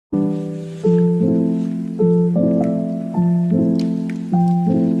Welcome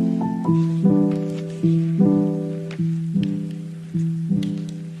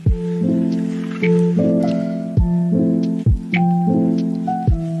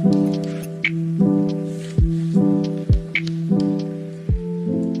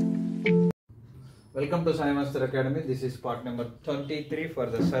to SAIMASTER Academy. This is part number 23 for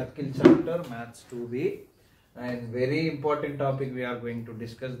the circle chapter, maths 2b, and very important topic we are going to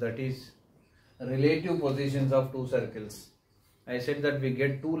discuss, that is relative positions of two circles. I said that we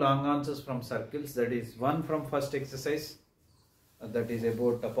get two long answers from circles, that is one from first exercise, that is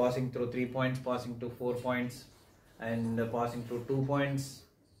about passing through 3 points, passing to 4 points, and passing through 2 points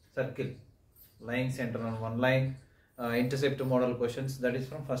circle, line center on one line, intercept model questions, that is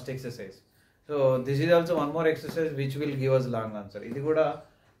from first exercise. So this is also one more exercise which will give us long answer. This is a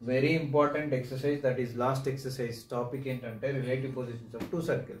very important exercise, that is last exercise topic ఏంటంటే relative positions of two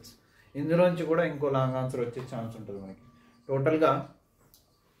circles. ఇందులోంచి కూడా ఇంకో long answer వచ్చే chance ఉంటుంది మనకి టోటల్గా.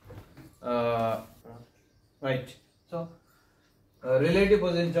 Right, so relative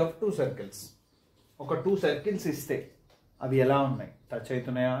positions of two circles. ఒక two circles ఇస్తే అవి ఎలా ఉన్నాయి, టచ్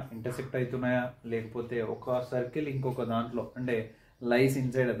అవుతున్నాయా, ఇంటర్సెక్ట్ అవుతున్నాయా, లేకపోతే ఒక సర్కిల్ ఇంకొక దాంట్లో అంటే లైస్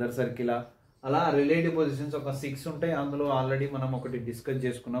ఇన్సైడ్ అదర్ సర్కిలా, అలా రిలేటివ్ పొజిషన్స్ ఒక 6 ఉంటాయి. అందులో ఆల్రెడీ మనం ఒకటి డిస్కస్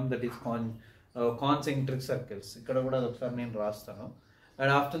చేసుకున్నాం, దట్ ఈస్ కాన్సెంట్రిక్ సర్కిల్స్. ఇక్కడ కూడా ఒకసారి నేను రాస్తాను.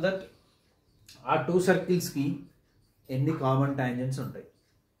 అండ్ ఆఫ్టర్ దట్ ఆ టూ సర్కిల్స్కి ఎన్ని కామన్ టాంజెంట్స్ ఉంటాయి,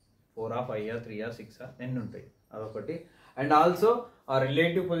 4 5 3 6 ఎన్ని ఉంటాయి అదొకటి. అండ్ ఆల్సో ఆ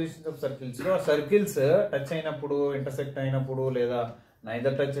relative positions of సర్కిల్స్లో circles touch అయినప్పుడు, ఇంటర్సెక్ట్ అయినప్పుడు, లేదా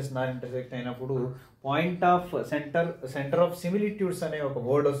నైదర్ టచెస్ నార్ ఇంటర్సెక్ట్ అయినప్పుడు పాయింట్ ఆఫ్ సెంటర్ ఆఫ్ సిమిలిట్యూడ్స్ అనే ఒక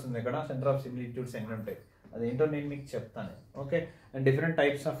వర్డ్ వస్తుంది ఇక్కడ. సెంటర్ ఆఫ్ సిమిలిట్యూడ్స్ ఎన్ని ఉంటాయి అదేంటో నేను మీకు చెప్తాను. Okay, and different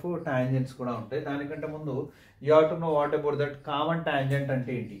types of tangents కూడా ఉంటాయి. దానికంటే ముందు you have to know what about that common tangent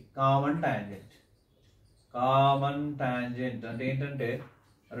అంటే ఏంటి. కామన్ టాంజెంట్ అంటే ఏంటంటే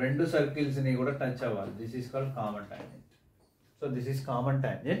రెండు సర్కిల్స్ని కూడా టచ్ అవ్వాలి. This is called common tangent. So this is common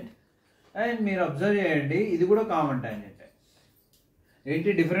tangent. And మీరు అబ్జర్వ్ చేయండి, ఇది కూడా కామన్ టాంజెంట్. ఏంటి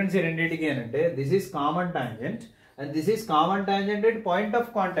డిఫరెన్స్ రెండింటికి అని అంటే, this is common tangent and this is common tangent at point of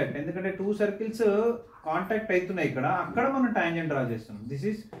contact. ఎందుకంటే టూ సర్కిల్స్ కాంటాక్ట్ అవుతున్నాయి ఇక్కడ, అక్కడ మనం టాంజెంట్ డ్రా చేస్తున్నాం. This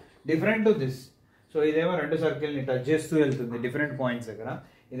is different to this. So ఇదేమో రెండు సర్కిల్ని టచ్ చేస్తూ వెళ్తుంది డిఫరెంట్ పాయింట్స్ దగ్గర,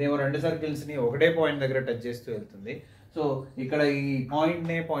 ఇదేమో రెండు సర్కిల్స్ని ఒకటే పాయింట్ దగ్గర టచ్ చేస్తూ వెళ్తుంది. సో ఇక్కడ ఈ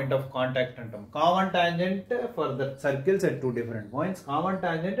పాయింట్నే పాయింట్ ఆఫ్ కాంటాక్ట్ అంటాం. Common tangent for the circles at two different points, common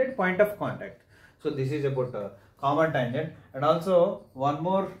tangent at point of contact. So this is about common tangent. And also one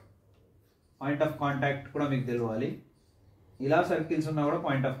more point of contact కూడా మీకు తెలియాలి. ఇలా circles ఉన్నా కూడా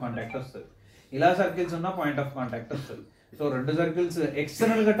point of contact వస్తుంది, ఇలా circles ఉన్నా point of contact వస్తుంది. సో రెండు సర్కిల్స్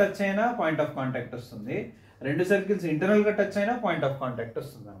ఎక్స్టర్నల్ గా టచ్ అయినా పాయింట్ ఆఫ్ కాంటాక్ట్ వస్తుంది, రెండు సర్కిల్స్ ఇంటర్నల్ గా టచ్ అయినా పాయింట్ ఆఫ్ కాంటాక్ట్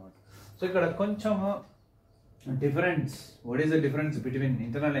వస్తుంది అనమాట. సో ఇక్కడ కొంచెం difference, what is the difference between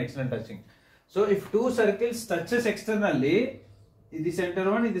internal and external touching. So if two circles touches externally, ఇది సెంటర్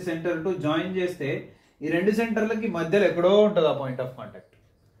 1 ఇది సెంటర్ 2 జాయిన్ చేస్తే ఈ రెండు సెంటర్లకి మధ్యలో ఎక్కడో ఉంటుంది ఆ పాయింట్ ఆఫ్ కాంటాక్ట్.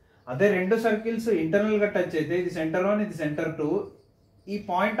 అదే రెండు సర్కిల్స్ ఇంటర్నల్ గా టచ్ అయితే, ఇది సెంటర్ 1 ఇది సెంటర్ 2, ఈ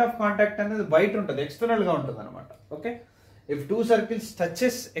పాయింట్ ఆఫ్ కాంటాక్ట్ అనేది బయట ఉంటుంది, ఎక్స్టర్నల్ గా ఉంటుంది అనమాట. Okay, if two circles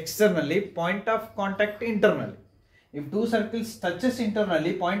touches externally, point of contact internally. If two circles touches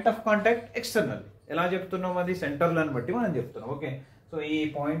internally, point of contact externally. ఎలా చెప్తున్నాం అది సెంటర్లను బట్టి మనం చెప్తున్నాం. ఓకే, సో ఈ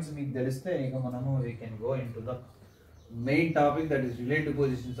పాయింట్స్ మీకు తెలిస్తే ఇక మనము we can go in to the main topic, that is relative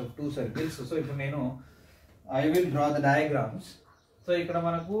positions of two circles. So ఇప్పుడు నేను I will draw the diagrams. So ఇక్కడ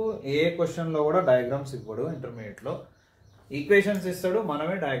మనకు ఏ క్వశ్చన్లో కూడా డయాగ్రామ్స్ ఇవ్వడు, ఇంటర్మీడియట్లో ఈక్వేషన్స్ ఇస్తాడు,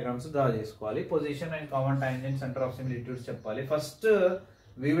 మనమే డయాగ్రామ్స్ డ్రా చేసుకోవాలి. Position and common tangent, centre of సిమిలిట్యూడ్స్ చెప్పాలి. First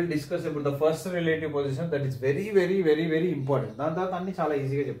we will discuss about the first relative position, that is very very very very important. దాని తర్వాత అన్ని చాలా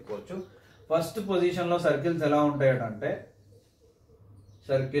ఈజీగా చెప్పుకోవచ్చు. ఫస్ట్ పొజిషన్లో సర్కిల్స్ ఎలా ఉంటాయంటే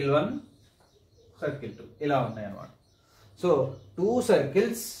సర్కిల్ 1 సర్కిల్ 2 ఇలా ఉన్నాయి అన్నమాట. సో టూ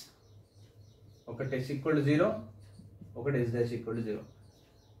సర్కిల్స్, ఒకటి is equal to 0, ఒకటి is dash equal to 0.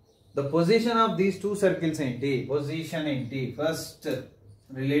 The position of these two circles ఏంటి, పొజిషన్ ఏంటి, first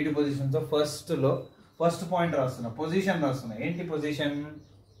relative positions of first లో ఫస్ట్ పాయింట్ రాస్తున్నా, పొజిషన్ రాస్తున్నా. ఏంటి position,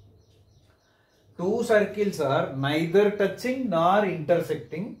 two circles are neither touching Nar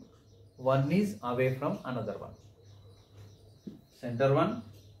intersecting, one is away from another one. Centre 1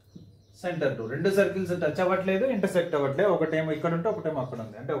 centre 2, రెండు circles touch అవ్వట్లేదు, intersect అవ్వట్లేదు, ఒకటేమో ఇక్కడ ఉంటే ఒకటేమో అక్కడ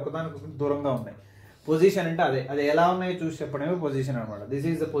ఉంది, అంటే ఒకదానికి దూరంగా ఉన్నాయి. పొజిషన్ అంటే అదే ఎలా ఉన్నాయో చూసి చెప్పడమే పొజిషన్ అనమాట. This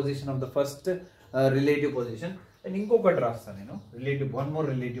is the position of the first relative position. And ఇంకొకటి రాస్తాను నేను, relative, one more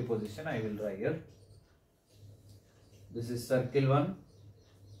relative position I will draw here. This is circle 1,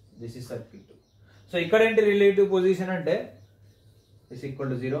 this is circle 2. So ఇక్కడ ఏంటి రిలేటివ్ పొజిషన్ అంటే is equal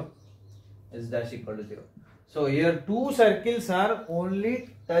to 0, s dash equal to 0. So here two circles are only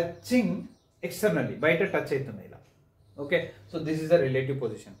touching externally, బయట touch అవుతుంది ఇలా. Okay, so this is the relative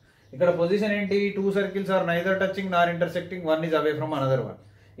position. ఇక్కడ position ఏంటి, two circles are neither touching Nar intersecting, one is away from another one.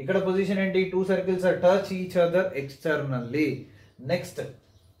 ఇక్కడ position ఏంటి, two circles are touch each other externally. Next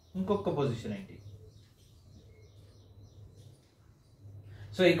ఇంకొక position ఏంటి,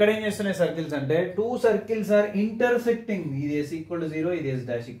 so ఇక్కడ ఏం చేస్తున్నాయి circles అంటే, టూ సర్కిల్స్ ఆర్ ఇంటర్సెక్టింగ్, ఇది ఎస్ ఈక్వల్ టు 0, ఇది yes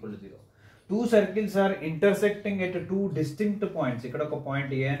dash equal to 0. Two circles are intersecting at two distinct points. ఇక్కడ ఒక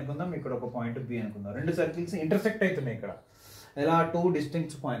పాయింట్ ఏ అనుకుందాం, ఇక్కడ ఒక పాయింట్ బి అనుకుందాం. రెండు సర్కిల్స్ ఇంటర్సెక్ట్ అవుతున్నాయి ఇక్కడ, ఎలా, టూ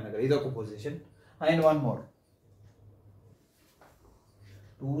డిస్టింక్ట్ పాయింట్ దగ్గర. ఇది ఒక position. And one more,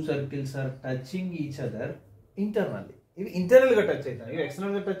 two circles are touching each other internally. ఇవి ఇంటర్నల్ గా టచ్ అవుతాయి, ఇవి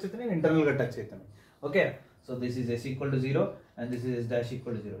ఎక్స్టర్నల్ గా టచ్ అవుతున్నాయి, ఇంటర్నల్ గా టచ్ అవుతాయి. Okay, so this is s equal to 0 and this is s dash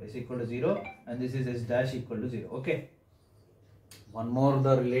equal to 0, s equal to 0 and this is s dash equal to 0. Okay, one more,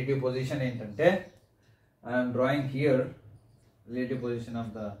 the relative position ఏంటంటే, I am drawing here relative position of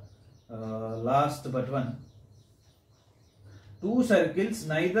the last but one. Two circles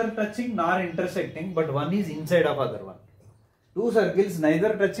neither touching nor intersecting, but one is inside of other one. Two circles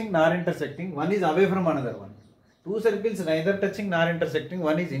neither touching nor intersecting, one is away from another one. Two circles neither touching nor intersecting,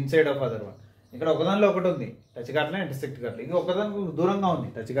 one is inside of other one. ఇక్కడ ఒకదానిలో ఒకటి ఉంది, touch కావట్లే, intersect కావట్లే. ఇది ఒకదానికి దూరంగా ఉంది,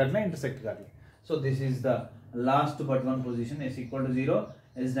 టచ్ కావట్లే, ఇంటర్సెక్ట్ కావట్లే. So this is the last but one position, S equal to 0,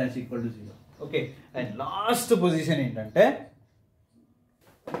 yes dash equal to 0. Okay, and last position ఏంటంటే,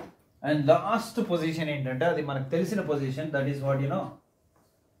 అది మనకు తెలిసిన position, that is what you know,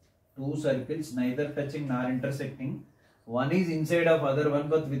 two circles neither touching Nar intersecting, one is inside of other one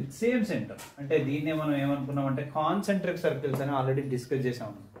but with same centre. అంటే దీన్నే మనం ఏమనుకున్నాం అంటే concentric circles అని ఆల్రెడీ డిస్కస్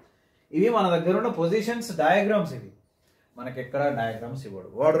చేసాము. ఇవి మన దగ్గర ఉన్న పొజిషన్స్ డయాగ్రామ్స్. ఇవి మనకి ఎక్కడ డయాగ్రామ్స్ ఇవ్వడు,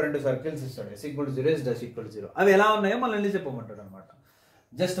 వాడు రెండు సర్కిల్స్ ఇస్తాడు, S equal to 0, yes dash equal to 0. అవి ఎలా ఉన్నాయో మనల్ని చెప్పమంటాడు అనమాట.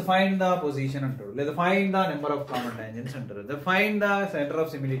 జస్ట్ ఫైండ్ ద పొజిషన్ అంటాడు, లేదా find the number of common tangents అంటారు, లేదా ఫైండ్ ద సెంటర్ ఆఫ్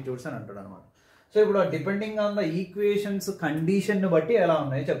సిమిలిట్యూడ్స్ అని అంటాడు అనమాట. సో ఇప్పుడు depending on the equations condition బట్టి ఎలా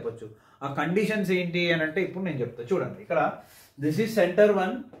ఉన్నాయో చెప్పొచ్చు. ఆ కండిషన్స్ ఏంటి అని అంటే ఇప్పుడు నేను చెప్తా. చూడండి, ఇక్కడ this is centre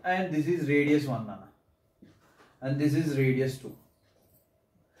 1 and this is radius 1 అన్న, and this is radius 2.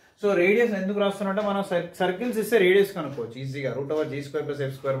 So radius ఎందుకు రాస్తున్నట్టే, మనం సర్కిల్స్ ఇస్తే రేడియస్ కనుక్కోవచ్చు ఈజీగా, √g² +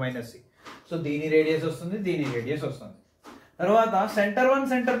 f² - c. సో దీని రేడియస్ వస్తుంది, దీని రేడియస్ వస్తుంది. తర్వాత సెంటర్ 1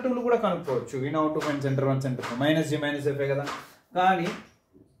 సెంటర్ 2 కూడా కనుక్కోవచ్చు. We now to find centre 1 centre 2, -g - f కదా. కానీ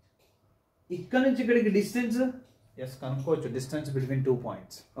ఇక్కడ నుంచి ఇక్కడికి డిస్టెన్స్ ఎస్ కనుక్కోవచ్చు, distance between 2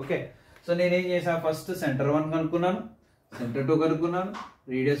 points. Okay, so నేనేం చేసా, first centre 1 కనుక్కున్నాను, centre 2 కనుక్కున్నాను,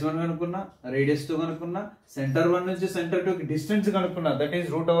 radius 1 కనుక్కున్నా, radius 2 కనుక్కున్నా, centre 1 నుంచి సెంటర్ 2 కి distance కనుక్కున్నా, that is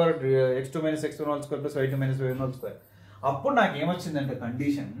 √x2 - x1² + y2 - y1². అప్పుడు నాకు ఏమొచ్చిందంటే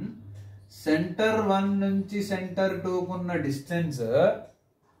కండిషన్, సెంటర్ 1 నుంచి సెంటర్ 2 కున్న డిస్టెన్స్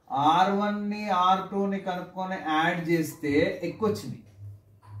r1 ని r2 ని కనుక్కొని యాడ్ చేస్తే ఎక్కువ వచ్చింది.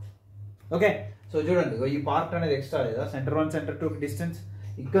 ఓకే, సో చూడండి, ఈ పార్ట్ అనేది ఎక్స్ట్రా లేదా, సెంటర్ 1 సెంటర్ 2 కి డిస్టెన్స్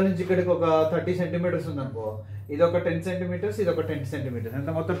ఇక్కడ నుంచి ఇక్కడికి ఒక 30 సెంటీమీటర్స్ ఉందనుకో, ఇది ఒక 10 సెంటీమీటర్స్, ఇది ఒక 10 సెంటీమీటర్స్,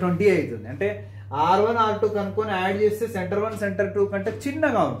 అంటే మొత్తం 20 అవుతుంది. అంటే r1 r2 కనుక్కొని యాడ్ చేస్తే సెంటర్ 1 సెంటర్ 2 కంటే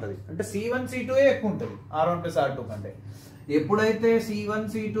చిన్నగా ఉంటుంది, అంటే c1 c2 ఎక్కువ ఉంటుంది r1 + r2 కంటే. ఎప్పుడైతే c1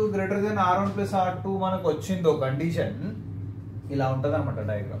 c2 greater than r1 + r2 మనకు వచ్చిందో కండిషన్, ఇలా ఉంటుంది అనమాట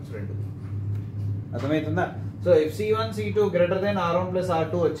డయాగ్రామ్స్ రెండు. అర్థమవుతుందా? So if c1 c2 greater than r1 +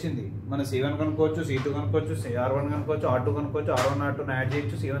 r2 వచ్చింది, మన c1 కనుక్కోవచ్చు, c2 కనుక్కోవచ్చు, r1 కనుక్కోవచ్చు, r2 కనుక్కోవచ్చు, r1 r2 యాడ్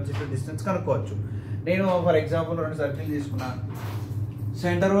చేయొచ్చు, c1 c2 డిస్టెన్స్ కనుక్కోవచ్చు. నేను ఫర్ ఎగ్జాంపుల్ రెండు సర్కిల్ తీసుకున్నా,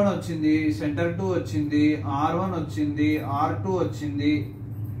 సెంటర్ 1 వచ్చింది, సెంటర్ 2 వచ్చింది, r1 వచ్చింది, r2 వచ్చింది,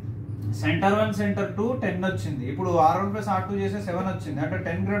 సెంటర్ 1 సెంటర్ 2 10 వచ్చింది. ఇప్పుడు r1 + r2 చేస్తే 7 వచ్చింది, అంటే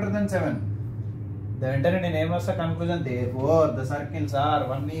 10 గ్రేటర్ దెన్ 7. వెంటనే నేను ఏమొస్తా conclusion, therefore the circles are,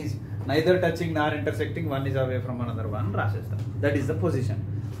 one is neither touching nor intersecting, one is away from another one రాసేస్తా. That is the position.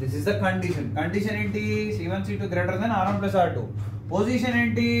 This is the condition. Condition ఏంటి, c1 c2 greater than r1 + r2. Position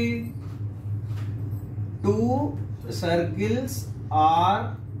ఏంటి, two circles are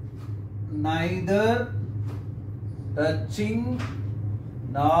neither touching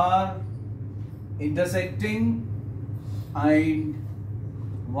nor intersecting and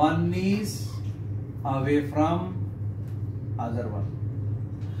one is away from other one.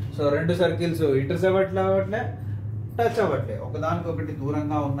 So రెండు circles intersect అవ్వట్లే, touch అవ్వట్లే, ఒకదానికొకటి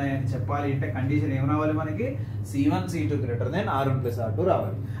దూరంగా ఉన్నాయని చెప్పాలి అంటే కండిషన్ ఏం రావాలి మనకి, c1 c2 greater than r1 + r2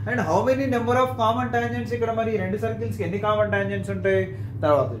 రావాలి. And how many number of common tangents, ఇక్కడ మరి రెండు సర్కిల్స్ కి ఎన్ని కామన్ టాంజెంట్స్ ఉంటాయి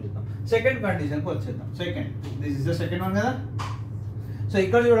తర్వాత చూద్దాం. సెకండ్ కండిషన్ కి వచ్చేద్దాం. Second, this is the second one కదా. సో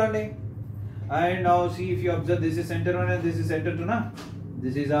ఇక్కడ చూడండి, and now see if you observe, this is centre 1 and this is center 2 నా,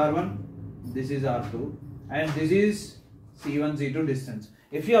 this is r1, this is r2 and this is C1 C2 distance.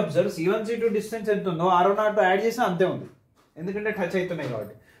 If you observe C1 C2 distance ఎంత ఉందో R1 R2 add చేసినా అంతే ఉంది, ఎందుకంటే touch అవుతున్నాయి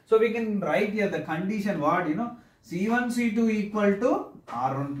కాబట్టి. So we can write here the condition what C1 C2 equal to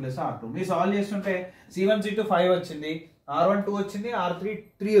R1 plus R2. మీరు solve చేస్తుంటే C1 C2 5 వచ్చింది, R1 2 వచ్చింది, R3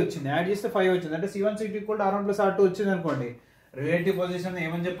 3 వచ్చింది, యాడ్ చేస్తే 5 వచ్చింది, అంటే C1 C2 equal to R1 plus R2 వచ్చింది అనుకోండి. రిలేటివ్ పొజిషన్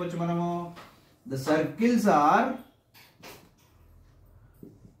ఏమని చెప్పొచ్చు మనము, the circles are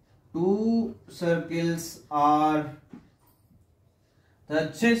two circles are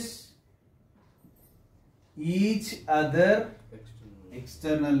touches each other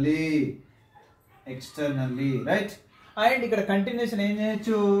externally, right? And ఇక్కడ కంటిన్యూషన్ ఏం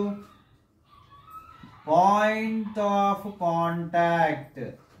చేయొచ్చు, point of contact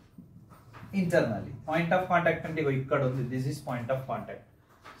internally. Point of contact అంటే ఇక్కడ ఉంది, this is point of contact.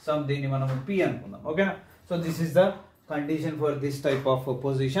 So దీన్ని మనం P అనుకుందాం, ఓకేనా. So this is the condition for this type of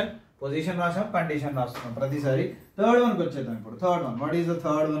position. Position రాసాం, కండిషన్ రాస్తున్నాం ప్రతిసారి. థర్డ్ వన్కి వచ్చేద్దాం ఇప్పుడు. Third one, what is the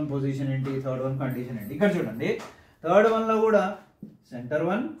third one position ఏంటి, థర్డ్ వన్ కండిషన్ ఏంటి. ఇక్కడ చూడండి, థర్డ్ వన్ లో కూడా centre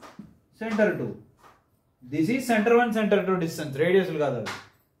 1 centre 2, this is centre 1 centre 2 distance, రేడియస్లు కాదు అవి.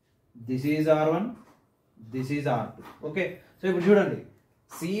 This is R1, this is R2. Okay, so ఇప్పుడు చూడండి,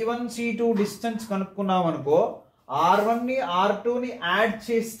 C1 C2 డిస్టెన్స్ కనుక్కున్నాం అనుకో, R1 ని R2 ని యాడ్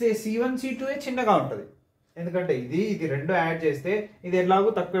చేస్తే C1 C2 చిన్నగా ఉంటుంది, ఎందుకంటే ఇది రెండు యాడ్ చేస్తే ఇది ఎలాగో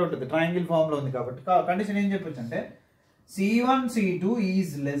తక్కువే ఉంటుంది, ట్రయాంగిల్ ఫామ్ లో ఉంది కాబట్టి. కండిషన్ ఏం చెప్పొచ్చు అంటే C1 C2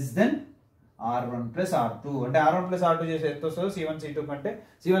 is less than R1 plus R2. అంటే R1 ప్లస్ R2 చేస్తే ఎంత వస్తుందో C1 C2 కంటే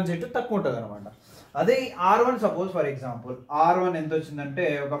C1 C2 తక్కువ ఉంటుంది అనమాట. అదే R1 suppose for example R1 ఎంత వచ్చిందంటే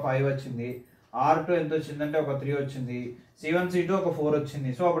ఒక 5 వచ్చింది, R2 ఎంత వచ్చిందంటే ఒక 3 వచ్చింది, C1 C2 ఒక 4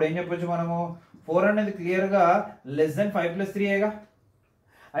 వచ్చింది. సో అప్పుడు ఏం చెప్పొచ్చు మనము, 4 అనేది క్లియర్ గా less than 5 plus 3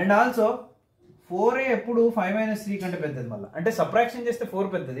 and also 4 ఎప్పుడు 5 మైనస్ 3 కంటే పెద్దది. మళ్ళీ అంటే సబ్ట్రాక్షన్ చేస్తే 4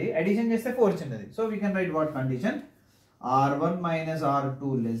 పెద్దది, అడిషన్ చేస్తే 4 చిన్నది. So we can write what condition, R1 minus R2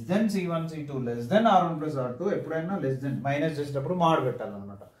 less than C1 C2 less than R1 plus R2. ఎప్పుడైనా లెస్ దెన్ మైనస్ చేసేటప్పుడు మాడ్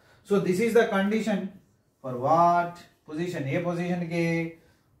పెట్టాలన్నమాట. So this is the condition for what position, A position కి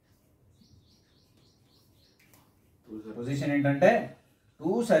position ఏంటంటే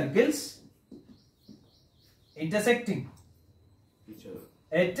two circles intersecting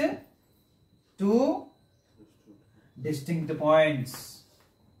at two distinct points.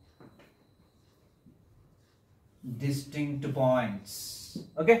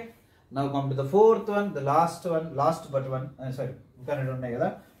 Okay, now come to the fourth one, the last but one, sorry ఇంకా రెండు ఉన్నాయి కదా.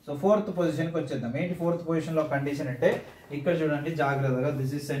 So fourth పొజిషన్కి వచ్చేద్దాం. ఏంటి fourth position లో కండిషన్ అంటే ఇక్కడ చూడండి జాగ్రత్తగా,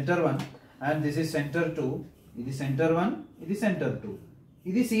 this is centre 1 and this is centre 2. ఇది సెంటర్ 1, ఇది సెంటర్ 2,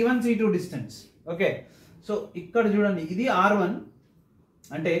 ఇది C1 C2 distance. Okay, so ఇక్కడ చూడండి, ఇది R1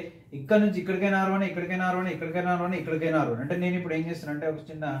 అంటే ఇక్కడ నుంచి ఇక్కడికైనా R1, ఇక్కడికైనా R1, ఇక్కడికైనా R1, ఇక్కడికైనా R1. అంటే నేను ఇప్పుడు ఏం చేస్తున్నా అంటే ఒక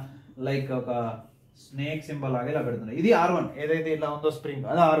చిన్న లైక్ ఒక స్నేక్ సింబల్ లాగా ఇలా పెడుతున్నా. ఇది R1 ఏదైతే ఇలా ఉందో స్ప్రింగ్,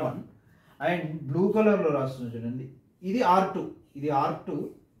 అది R1. అండ్ బ్లూ కలర్ లో రాస్తుంది చూడండి, ఇది R2, ఇది R2,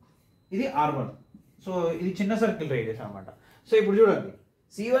 ఇది R1. సో ఇది చిన్న సర్కిల్ రేడియస్ అనమాట. సో ఇప్పుడు చూడండి,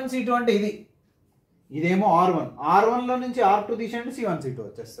 C1 C2 అంటే ఇదేమో R1 లో నుంచి R2 తీసేయండి, C1 C2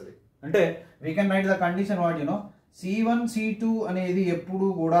 వచ్చేస్తుంది. అంటే we can write the condition what C1 C2 అనేది ఎప్పుడు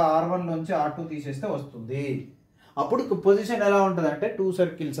కూడా R1 నుంచి R2 తీసేస్తే వస్తుంది. అప్పుడు పొజిషన్ ఎలా ఉంటుంది అంటే two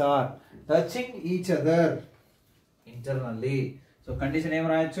circles are touching each other internally. So condition ఏం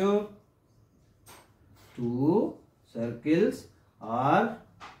రాయొచ్చు, two circles are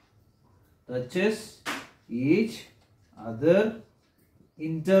touches each other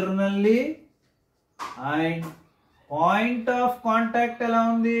internally and point of contact ఎలా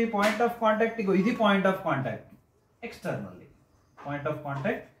ఉంది, పాయింట్ ఆఫ్ కాంటాక్ట్ ఇది point of contact externally, point of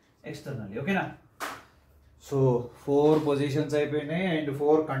contact externally. ఓకేనా. So 4 positions అయిపోయినాయి and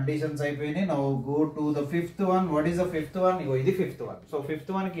 4 conditions అయిపోయినాయి. Now go to the fifth one. What is the fifth one, ఇది fifth one. So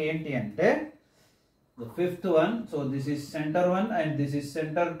fifth one కి ఏంటి అంటే the fifth one, so this is centre 1 and this is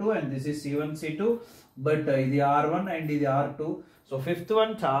centre 2 and this is C1 C2, but ఇది R1 and ఇది R2. So fifth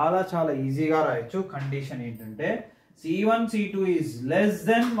one చాలా చాలా ఈజీగా రాయొచ్చు. కండిషన్ ఏంటంటే C1 C2 is less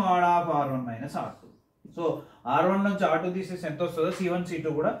than mode of R1 minus R2. So R1 నుంచి R2 తీసేసి ఎంత వస్తుందో C1 C2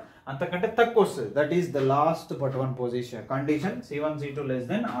 కూడా అంతకంటే తక్కువ వస్తుంది. That is the last but one position condition, C1 C2 less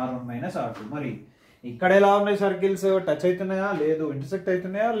than R1 minus R2. మరి ఇక్కడ ఎలా ఉన్నాయి సర్కిల్స్, టచ్ అవుతున్నాయా లేదు, ఇంటర్సెక్ట్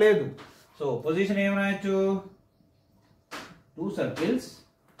అవుతున్నాయా లేదు. సో పొజిషన్ ఏం రాయొచ్చు, two circles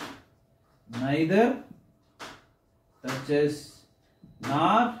neither touches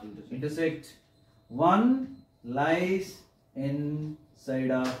not intersect, one lies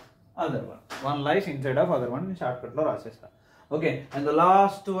inside of other one lies inside of other one. Shortcut lo rasesta. Okay, and the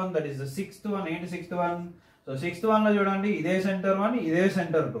last one, that is the sixth one. And sixth one, so 6th వన్లో చూడండి ఇదే centre 1 ఇదే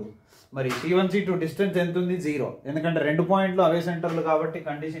centre 2. మరి C1 C2 distance ఎంత ఉంది? 0. ఎందుకంటే 2 పాయింట్లు అవే సెంటర్లు కాబట్టి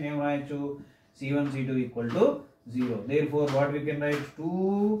కండిషన్ ఏం రాయొచ్చు? C1 C2 equal to 0. Therefore what we can write?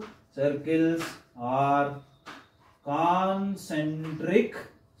 2 circles are concentric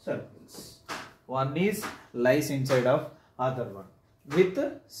circles. One is lies inside of other one with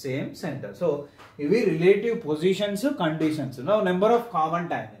same center. So ఇవి relative positions, conditions. Now number of common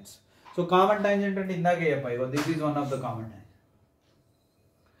tangents. So common tangent అంటే ఇందాకే చెప్పాయి. This is one of the common tangent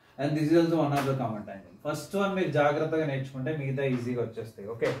and this is also one of the common tangent. First one మీరు జాగ్రత్తగా నేర్చుకుంటే మిగతా ఈజీగా వచ్చేస్తాయి.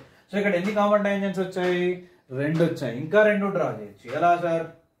 ఓకే, సో ఇక్కడ ఎన్ని కామన్ టాంజెంట్స్ వచ్చాయి? 2 వచ్చాయి. ఇంకా 2 డ్రా చేయొచ్చు. ఎలా sir?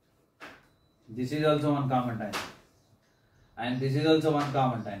 This is also one common tangent and this is also one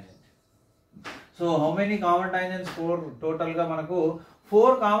common tangent. So how many common tangents? 4. టోటల్గా మనకు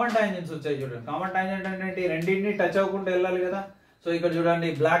 4 కామన్ టాంజెంట్స్ వచ్చాయి. చూడండి, కామన్ టాంజెంట్ అంటే రెండింటిని టచ్ అవ్వకుండా వెళ్ళాలి కదా. సో ఇక్కడ చూడండి,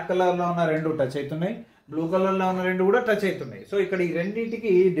 బ్లాక్ కలర్లో ఉన్న 2 టచ్ అవుతున్నాయి, బ్లూ కలర్లో ఉన్న 2 కూడా టచ్ అవుతున్నాయి. సో ఇక్కడ ఈ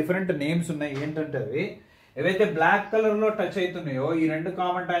రెండింటికి డిఫరెంట్ నేమ్స్ ఉన్నాయి. ఏంటంటే అవి ఏవైతే బ్లాక్ కలర్లో టచ్ అవుతున్నాయో ఈ 2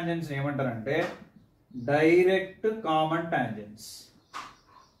 కామన్ టాంజెంట్స్ ఏమంటారంటే direct common tangents.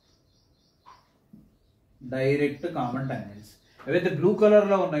 Direct common tangents. ఏవైతే బ్లూ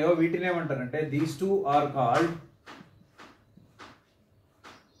కలర్లో ఉన్నాయో వీటిని ఏమంటారంటే these 2 are called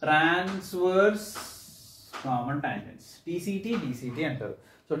transverse common tangents. TCT అంటారు.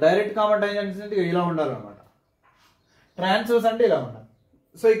 సో డైరెక్ట్ కామన్ టాంజెంట్స్ అంటే ఇలా ఉండాలన్నమాట. ట్రాన్స్వర్స్ అంటే ఇలా ఉండాలి.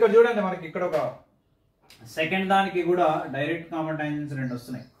 సో ఇక్కడ చూడండి, మనకి ఇక్కడ ఒక సెకండ్ దానికి కూడా డైరెక్ట్ కామన్ టాంజెంట్స్ 2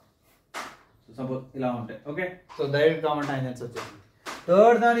 వస్తున్నాయి. సపోజ్ ఇలా ఉంటాయి. Okay, so direct common tangents వచ్చేసి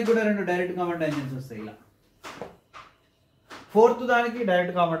థర్డ్ దానికి కూడా 2 డైరెక్ట్ కామన్ టాంజెంట్స్ వస్తాయి ఇలా. ఫోర్త్ దానికి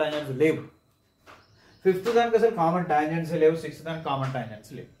డైరెక్ట్ కామన్ టాంజెంట్స్ లేవు. ఫిఫ్త్ దానికి అసలు కామన్ టాంజెంట్స్ లేవు. సిక్స్త్ దానికి కామన్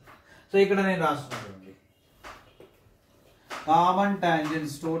టాంజెంట్స్ లేవు. సో ఇక్కడ నేను రాస్తున్నాను కామన్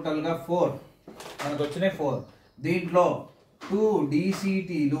టాంజెంట్స్ టోటల్గా 4 మనకు వచ్చినాయి. 4 దీంట్లో 2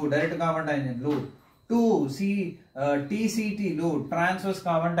 DCTలు direct common టాంజెంట్లు, 2 TCTలు transverse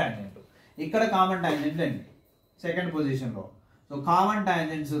common tangent. ఇక్కడ కామన్ టాంజెంట్ అండి సెకండ్ పొజిషన్లో. సో కామన్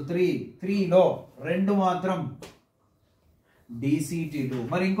టాంజెంట్స్ 3లో 2 మాత్రం DCTలు.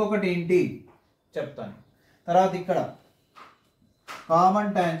 మరి ఇంకొకటి ఏంటి చెప్తాను తర్వాత. ఇక్కడ కామన్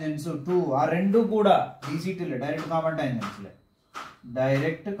టాంజెంట్స్ 2, ఆ 2 కూడా DCTలే, direct common టాంజెంట్స్లే,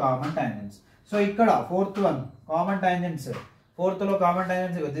 direct common tangents. So ఇక్కడ 4th one common tangents. 4th లో common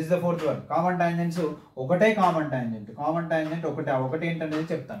tangents, this is the 4th one. Common tangents ఒకటే కామన్ టాంజెంట్. కామన్ టాంజెంట్ ఒకటే, ఒకటి ఏంటనేది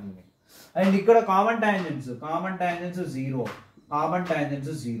చెప్తాను మీకు. అండ్ ఇక్కడ కామన్ టాంజెంట్స్ 0, కామన్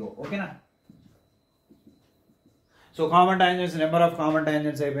టాంజెంట్స్ 0. ఓకేనా? So common tangents, number of common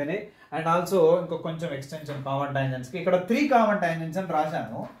tangents అయిపోయినాయి. అండ్ ఆల్సో ఇంకో కొంచెం ఎక్స్టెన్షన్ కామన్ టాంజెంట్స్కి. ఇక్కడ 3 కామన్ టాంజెంట్స్ అని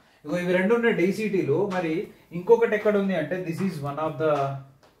రాశాను. ఇగో ఇవి 2 ఉన్నాయి DCTలు. మరి ఇంకొకటి ఎక్కడ ఉంది అంటే this is one of the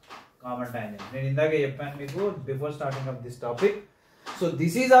common tangent. నేను ఇందాకే చెప్పాను మీకు before starting of this topic. So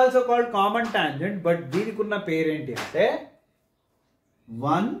this is also called common tangent. But దీనికి ఉన్న పేరేంటి అంటే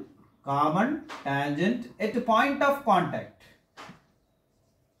one common tangent at point of contact.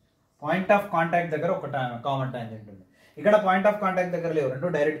 Point of contact దగ్గర ఒక కామన్ టాంజెంట్ ఉంది. ఇక్కడ పాయింట్ ఆఫ్ కాంటాక్ట్ దగ్గర లేవు, 2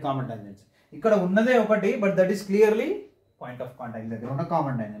 డైరెక్ట్ కామన్ టాంజెంట్స్. ఇక్కడ ఉన్నదే ఒకటి, but that is clearly point of contact దగ్గర ఉన్న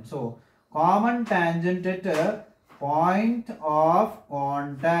common tangent. So common tangent at point of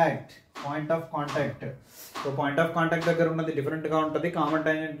contact. Point of contact. So point of contact దగ్గర ఉన్నది డిఫరెంట్ గా ఉంటుంది, కామన్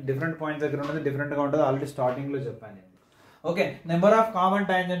టాంజెంట్ డిఫరెంట్ పాయింట్స్ దగ్గర ఉన్నది డిఫరెంట్ గా ఉంటుంది. ఆల్రెడీ స్టార్టింగ్ లో చెప్పాను నేను. Okay, number of common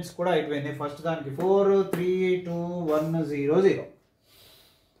tangents కూడా అయిపోయింది. ఫస్ట్ దానికి 4, 3, 2, 1, 0, 0.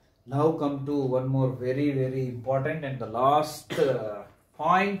 Now come to one more very important and the last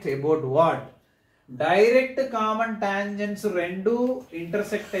point about what? Direct common tangents 2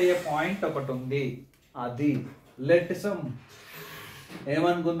 intersect అయ్యే పాయింట్ ఒకటి ఉంది. అది లెట్ సమ్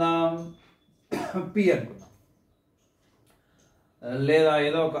ఏమనుకుందాం, P అనుకుందాం, లేదా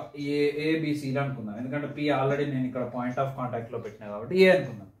ఏదో ఒక ABC అనుకుందాం. ఎందుకంటే P ఆల్రెడీ నేను ఇక్కడ పాయింట్ ఆఫ్ కాంటాక్ట్ లో పెట్టినా కాబట్టి A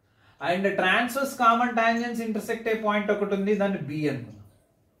అనుకుందాం. And transverse common tangents intersect అయ్యే పాయింట్ ఒకటి ఉంది, దాన్ని B అనుకుందాం.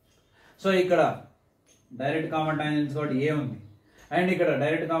 సో ఇక్కడ డైరెక్ట్ కామన్ టాంజెంట్స్ కూడా ఏ ఉంది, అండ్ ఇక్కడ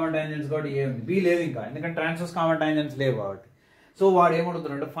డైరెక్ట్ కామన్ టాంజెంట్స్ కూడా ఏ ఉంది, బి లేదు ఇంకా, ఎందుకంటే ట్రాన్స్వర్స్ కామన్ టాంజెంట్స్ లేవు కాబట్టి. సో వాడు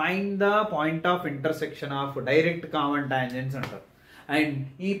ఏమడుగుతున్నాడు, find the point of intersection of direct common tangents అంటారు. అండ్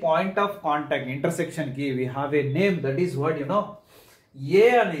ఈ పాయింట్ ఆఫ్ కాంటాక్ట్ ఇంటర్సెక్షన్ కి we have a name, that is what a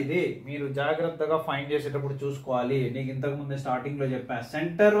అనేది మీరు జాగ్రత్తగా ఫైండ్ చేసేటప్పుడు చూసుకోవాలి. నీకు ఇంతకు ముందు స్టార్టింగ్ లో చెప్పా,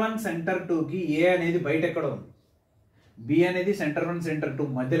 సెంటర్ 1 సెంటర్ 2 కి ఏ అనేది బయట ఎక్కడో ఉంది, బి అనేది సెంటర్ 1 సెంటర్ 2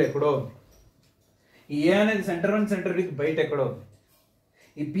 మధ్యలో ఎక్కడో ఉంది, ఈ ఏ అనేది సెంటర్ 1 సెంటర్ 2 కి బయట ఎక్కడో ఉంది,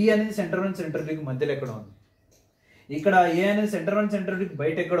 ఈ పి అనేది సెంటర్ 1 సెంటర్ 2 కి మధ్యలో ఎక్కడో ఉంది, ఇక్కడ ఏ అనేది సెంటర్ 1 సెంటర్ 2 కి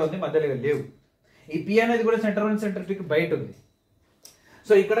బయట ఎక్కడో ఉంది, మధ్యలో లేవు, ఈ పి అనేది కూడా సెంటర్ 1 సెంటర్ 2 కి బయట ఉంది.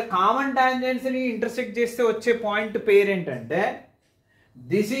 సో ఇక్కడ కామన్ టాంజెంట్స్ ని ఇంటర్సెక్ట్ చేస్తే వచ్చే పాయింట్ పేరు ఏంటంటే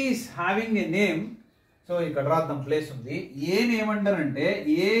this is having a name. So ఇక్కడ రాద్దాం, ప్లేస్ ఉంది. ఏ నేమ్ అంటారంటే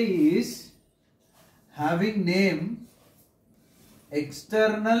ఏ is having name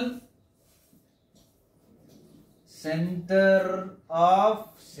external centre of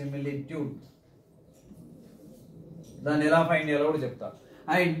similitude. దాన్ని ఎలా ఫైండ్ చేయాలో కూడా చెప్తా.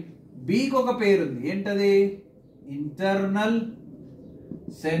 అండ్ బికి ఒక పేరు ఉంది, ఏంటది? Internal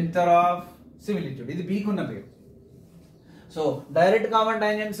centre of similitude. ఇది బికి ఉన్న పేరు. So direct common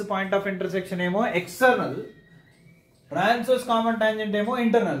tangents point of intersection ఏమో ఎక్స్టర్నల్, ట్రాన్స్వర్స్ కామన్ టాంజెంట్ ఏమో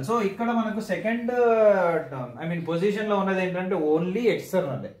ఇంటర్నల్. సో ఇక్కడ మనకు సెకండ్ పొజిషన్ లో ఉన్నది ఏంటంటే ఓన్లీ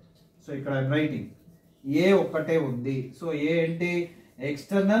ఎక్స్టర్నల్. సో ఇక్కడ రైటింగ్ ఏ ఒక్కటే ఉంది. సో ఏ ఏంటి?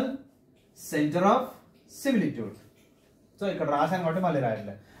 External centre of similitude. So ఇక్కడ రాశాను కాబట్టి మళ్ళీ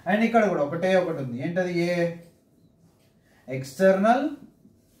రాయట్లేదు. అండ్ ఇక్కడ కూడా ఒకటే ఒకటి ఉంది, ఏంటది? ఏ ఎక్స్టర్నల్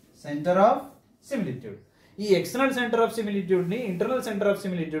సెంటర్ ఆఫ్ సిమిలిట్యూడ్. ఈ ఎక్స్టర్నల్ సెంటర్ ఆఫ్ సిమిలిట్యూడ్ ని ఇంటర్నల్ సెంటర్ ఆఫ్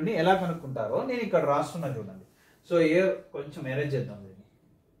సిమిలిట్యూడ్ ని ఎలా కనుక్కుంటారో నేను ఇక్కడ రాస్తున్నా చూడండి. సో ఏ కొంచెం అరేంజ్ చేద్దాం దీన్ని.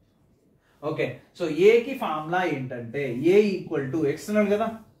 ఓకే, సో ఏ కి ఫార్ములా ఏంటంటే ఏ ఈక్వల్ టు ఎక్స్టర్నల్ కదా.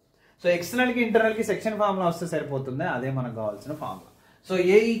 సో ఎక్స్టర్నల్ కి ఇంటర్నల్ కి సెక్షన్ ఫార్ములా వస్తే సరిపోతుంది, అదే మనకు కావాల్సిన formula. So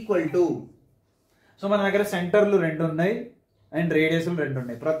A equal to, so మన దగ్గర సెంటర్లు 2 ఉన్నాయి అండ్ రేడియస్లు 2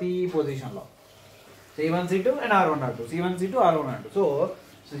 ఉన్నాయి ప్రతి పొజిషన్ లో. C1 C2 and R1 R2, C1 C2 R1 R2. So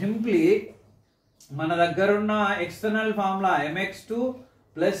simply మన దగ్గర ఉన్న external formula mx2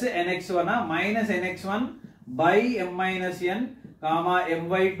 plus nx1 minus nx1 by m minus n comma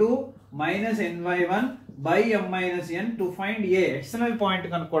my2 minus ny1 by m minus n to find a external point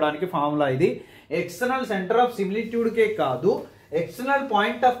కనుక్కోవడానికి formula ఇది. External centre of similitude కే కాదు, external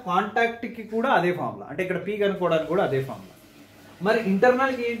point of contact కి కూడా అదే formula. అంటే ఇక్కడ P కనుక్కోవడానికి కూడా అదే ఫార్ములా. మరి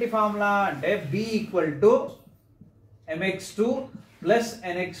ఇంటర్నల్ కి ఏంటి ఫార్ములా అంటే B equal to mx2 plus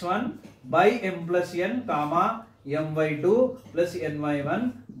nx1 by m plus n comma my2 plus ny1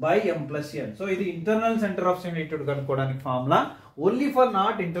 by m plus n. So ఇది ఇంటర్నల్ సెంటర్ ఆఫ్ సిమిలిట్యూడ్ కనుక్కోవడానికి formula. Only for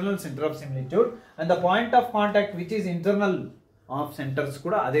not internal centre of similitude and the point of contact which is internal of centres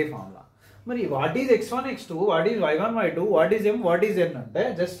కూడా అదే formula. మరి what is x1 x2, what is y1 y2, what is m, what is n అంటే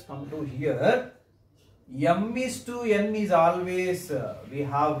just come to hear. m is to n is always we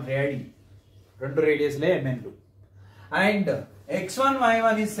have ready 2 radius le mn2 and x1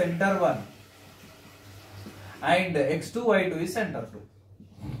 y1 is center 1 and x2 y2 is center 2.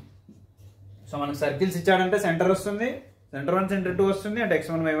 So మనకు circles ఇచ్చాడంటే centre వస్తుంది, centre 1 centre 2 వస్తుంది, అంటే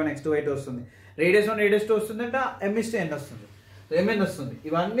x1 y1 x2 y2 వస్తుంది. Radius 1 radius 2 వస్తుంది అంటే m is to n వస్తుంది, mn వస్తుంది.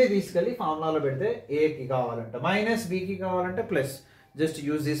 ఇవన్నీ తీసుకెళ్లి ఫార్ములాలో పెడితే a కి కావాలంటే మైనస్, b కి కావాలంటే plus. Just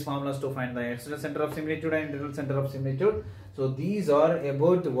use these formulas to find the external center of similitude and internal center of similitude. So these are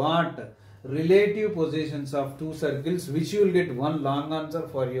about what? Relative positions of 2 circles, which you will get one long answer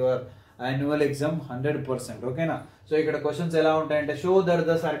for your annual exam 100%. Okay na? So ikkada questions ela untayante show that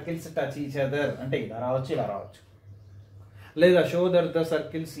the circles touch each other ante ila raavachu లేదా show that the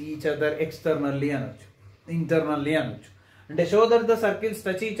circles each other externally అనొచ్చు, internally అనొచ్చు. అంటే show that the circles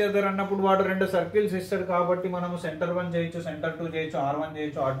touch each other అన్నప్పుడు వాడు 2 circles ఇస్తాడు కాబట్టి మనము centre 1 చేయొచ్చు, సెంటర్ 2 చేయొచ్చు, R1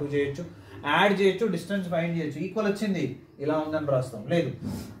 చేయొచ్చు, R2 చేయొచ్చు, యాడ్ చేయొచ్చు, డిస్టెన్స్ ఫైండ్ చేయొచ్చు. ఈక్వల్ వచ్చింది ఇలా ఉందని రాస్తాం. లేదు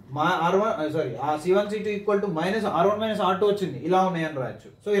మా C1 C2 equal to minus R1 minus R2 వచ్చింది ఇలా ఉన్నాయని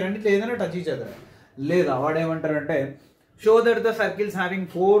రాయొచ్చు. సో ఈ రెండింటిలో ఏదైనా టచ్ ఈచ్ అదర్. లేదా వాడు ఏమంటారంటే show that the circles having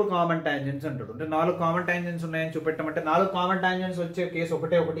 4 common tangents అంటాడు. అంటే 4 కామన్ టాంజెంట్స్ ఉన్నాయని చూపెట్టమంటే 4 కామన్ టాంజెంట్స్ వచ్చే కేసు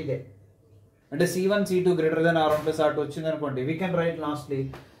ఒకటి ఇదే. అంటే C1 C2 greater than R1 plus R2 వచ్చింది అనుకోండి, we can write lastly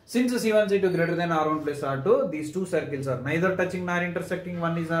since C1 C2 greater than R1 plus R2 these 2 circles are neither touching nor intersecting,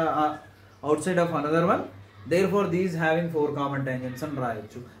 one is outside of another one, therefore these having 4 common tangents అని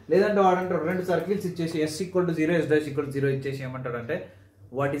రాయొచ్చు. లేదంటే వాడంటారు 2 circles ఇచ్చేసి s equal to 0 s dash equal to 0 ఇచ్చేసి ఏమంటాడంటే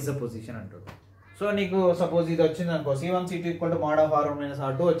what is the position అంటాడు. So నీకు suppose ఇది వచ్చింది అనుకో, C1 C2 equal to mod of R1 minus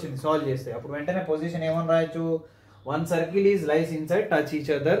R2 వచ్చింది, సాల్వ్ చేస్తే అప్పుడు వెంటనే పొజిషన్ ఏమని రాయొచ్చు? 1 circle is lies inside touch each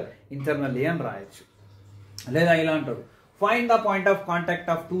other internally అని రాయొచ్చు. లేదా ఇలా అంటాడు find the point of contact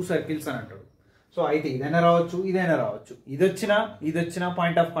of 2 circles అని అంటాడు. సో అయితే ఇదైనా రావచ్చు, ఇదైనా రావచ్చు. ఇది వచ్చినా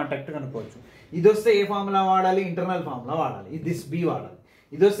పాయింట్ ఆఫ్ కాంటాక్ట్ కనుక్కోవచ్చు. ఇది వస్తే ఏ ఫార్ములా వాడాలి? ఇంటర్నల్ ఫార్ములా వాడాలి. ఇది దిస్ బి వాడాలి.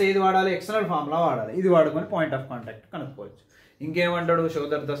 ఇది వస్తే ఏది వాడాలి? ఎక్స్టర్నల్ ఫార్ములా వాడాలి. ఇది వాడుకొని పాయింట్ ఆఫ్ కాంటాక్ట్ కనుక్కోవచ్చు. ఇంకేమంటాడు? Show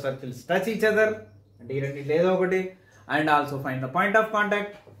that the circles touch each other అంటే ఈ రెండింటిలో ఏదో ఒకటి, and also find the point of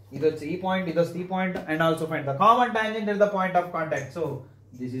contact. ఇది వచ్చి ఈ పాయింట్, ఇది వచ్చి ఈ point, and also find the common tangent at the point of contact. So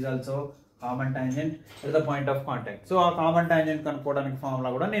this is also common tangent at the point of contact. So ఆ common tangent కనుక్కోవడానికి formula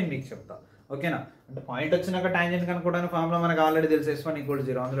కూడా నేను మీకు చెప్తాను. ఓకేనా? అంటే పాయింట్ వచ్చినాక టాంజెంట్ కనుక్కోవడానికి ఫార్ములా మనకు ఆల్రెడీ తెలుసు, S1 =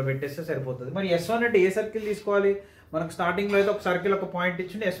 0 అందులో పెట్టేస్తే సరిపోతుంది. మరి S1 అంటే ఏ సర్కిల్ తీసుకోవాలి? మనకు స్టార్టింగ్లో అయితే ఒక సర్కిల్ ఒక పాయింట్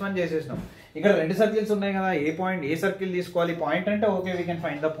ఇచ్చిండి S1 చేసేసినాం. ఇక్కడ రెండు సర్కిల్స్ ఉన్నాయి కదా, ఏ సర్కిల్ తీసుకోవాలి? పాయింట్ అంటే okay we can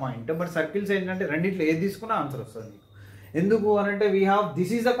find the point, but circles ఏంటంటే రెండిట్లో ఏది తీసుకున్నా ఆన్సర్ వస్తుంది మీకు. ఎందుకు అని అంటే we have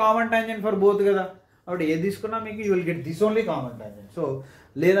this is the common tangent for both కదా, కాబట్టి ఏది తీసుకున్నా మీకు you will get this only common tangent. So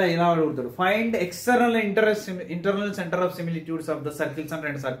లేదా ఇలా అడుగుతాడు, find internal centre of సిమిలిట్యూడ్స్ of the circles అని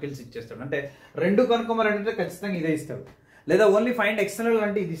రెండు సర్కిల్స్ ఇచ్చేస్తాడు. అంటే రెండు కనుక్కోమరంటే ఖచ్చితంగా ఇదే ఇస్తాడు. లేదా ఓన్లీ ఫైండ్ ఎక్స్టర్నల్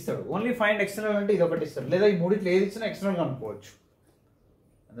అంటే ఇది ఇస్తాడు, ఓన్లీ ఫైండ్ ఎక్స్టర్నల్ అంటే ఇది ఒకటి ఇస్తాడు, లేదా ఈ మూడిట్లో ఏది ఇచ్చినా ఎక్స్టర్నల్ కనుక్కోవచ్చు.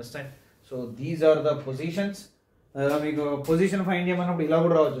 Understand? So these are the positions. మీకు పొజిషన్ ఫైండ్ చేయమన్నప్పుడు ఇలా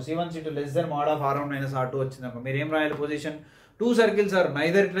కూడా రావచ్చు, C1 C2 less than mode of R1 minus R2 వచ్చిందనుకో, మీరు ఏం రాయాలి? Position 2 circles are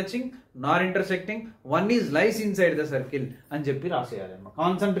neither touching Nar intersecting, 1 is lies inside the circle అని చెప్పి రాసేయాలి అన్నమాట.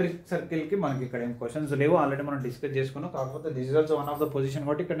 కాన్సెంట్రిక్ సర్కిల్ కి మనకి ఇక్కడ ఏం క్వశ్చన్స్ లేవు, ఆల్రెడీ మనం డిస్కస్ చేసుకున్నాం. కాకపోతే this is also one of the position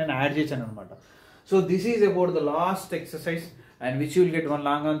కాబట్టి ఇక్కడ నేను యాడ్ చేశాను అనమాట. So this is about the last exercise and which you will get one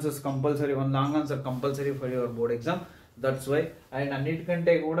long answer compulsory for your board exam. That's why. And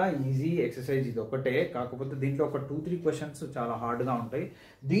అన్నిటికంటే కూడా easy exercise ఇది ఒకటే, కాకపోతే దీంట్లో ఒక 2-3 క్వశ్చన్స్ చాలా హార్డ్గా ఉంటాయి.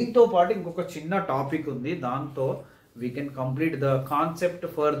 దీంతో పాటు ఇంకొక చిన్న టాపిక్ ఉంది, దాంతో we can complete the concept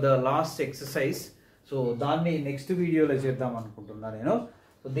for the last exercise. So దాన్ని నెక్స్ట్ వీడియోలో చేద్దాం అనుకుంటున్నా నేను.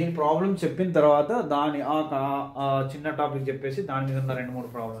 సో దీని ప్రాబ్లమ్ చెప్పిన తర్వాత దాని ఆ చిన్న టాపిక్ చెప్పేసి దాని మీద ఉన్న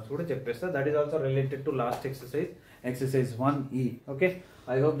 2-3 ప్రాబ్లమ్స్ కూడా చెప్పేస్తా. That is also related to last exercise 1E. Okay,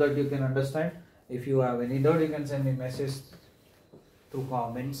 I hope that you can understand. If you have any doubt, you can send me message through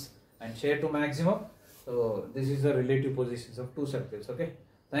comments and share to maximum. So this is the relative positions of 2 circles. Okay,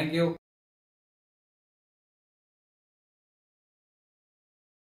 thank you.